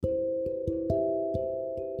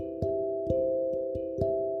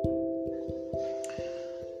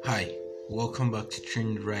Hi, welcome back to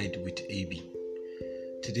Train Ride with AB.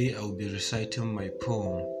 Today I will be reciting my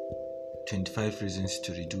poem 25 Reasons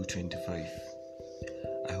to Redo 25.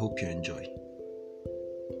 I hope you enjoy.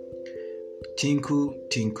 Tinkle,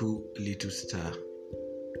 tinkle, little star,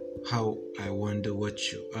 how I wonder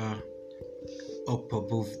what you are. Up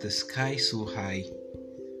above the sky so high,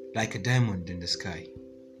 like a diamond in the sky.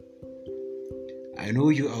 I know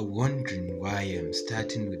you are wondering why I'm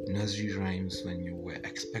starting with nursery rhymes when you were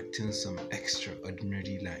expecting some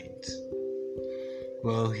extraordinary lines.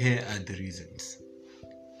 Well, here are the reasons.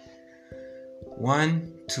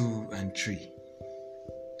 1, 2, and 3.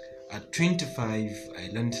 At 25, I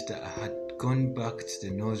learned that I had gone back to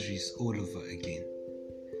the nurseries all over again.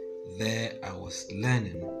 There I was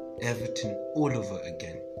learning everything all over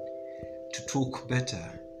again. To talk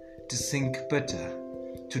better, to sing better,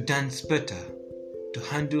 to dance better, to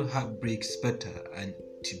handle heartbreaks better, and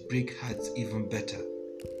to break hearts even better.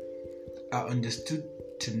 I understood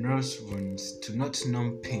to nurse wounds, to not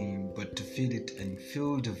numb pain, but to feel it and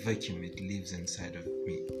fill the vacuum it leaves inside of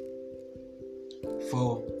me.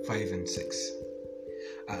 4, 5, and 6.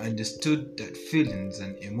 I understood that feelings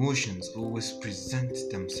and emotions always present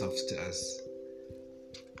themselves to us.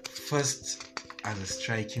 First as a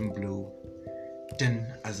striking blow, then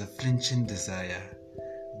as a flinching desire,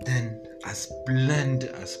 then as bland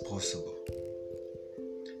as possible.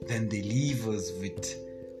 Then they leave us with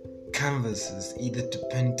canvases either to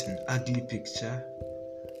paint an ugly picture,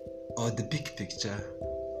 or the big picture,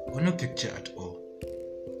 or no picture at all.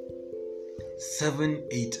 7,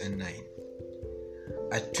 8, and 9.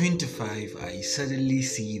 At 25, I suddenly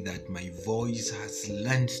see that my voice has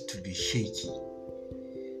learned to be shaky.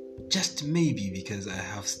 Just maybe because I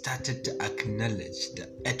have started to acknowledge the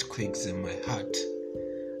earthquakes in my heart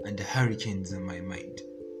and the hurricanes in my mind.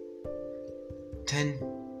 10,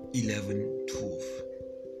 11, 12.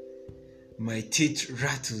 My teeth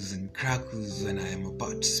rattles and crackles when I am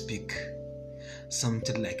about to speak.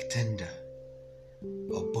 Something like thunder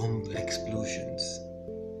or bomb explosions.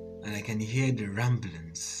 And I can hear the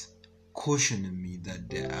ramblings cautioning me that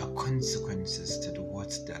there are consequences to the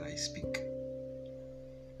words that I speak.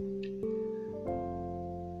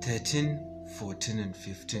 13, 14, and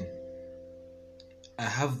 15. I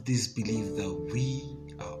have this belief that we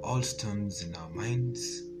are all storms in our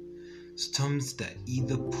minds, storms that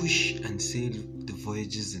either push and sail the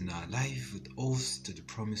voyages in our life with us to the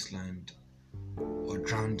promised land, or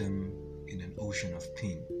drown them in an ocean of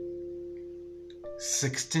pain.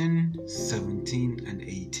 16, 17, and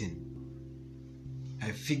 18.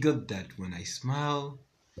 I figured that when I smile,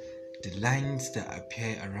 the lines that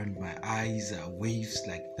appear around my eyes are waves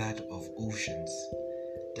like that of oceans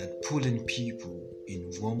that pull in people in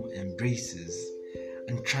warm embraces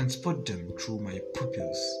and transport them through my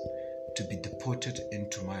pupils to be deported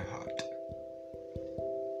into my heart.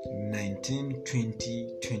 19,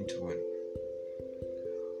 20, 21.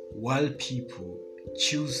 While people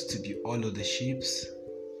choose to be all other shapes,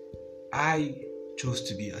 I chose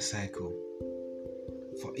to be a cycle.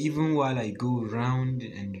 For even while I go round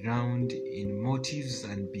and round in motives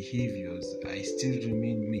and behaviors, I still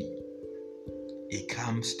remain me, a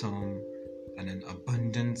calm storm and an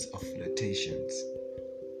abundance of flirtations.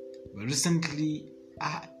 But recently,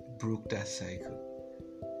 I broke that cycle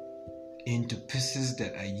into pieces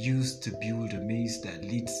that I used to build a maze that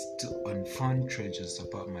leads to unfound treasures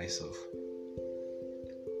about myself.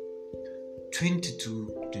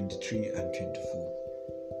 22, 23, and 24.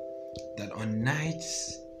 That on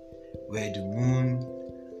nights where the moon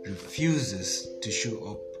refuses to show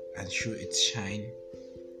up and show its shine,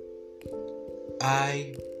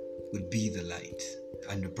 I would be the light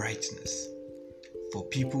and the brightness for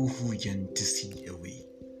people who yearn to see a way,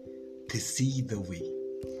 to see the way.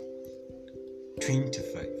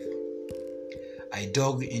 25. I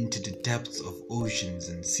dug into the depths of oceans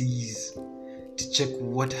and seas to check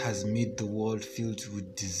what has made the world filled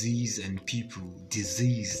with disease and people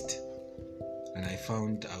diseased. And I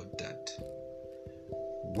found out that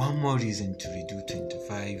one more reason to redo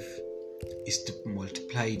 25 is to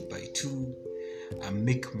multiply it by 2 and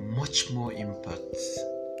make much more impacts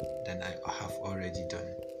than I have already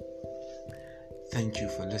done. Thank you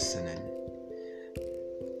for listening.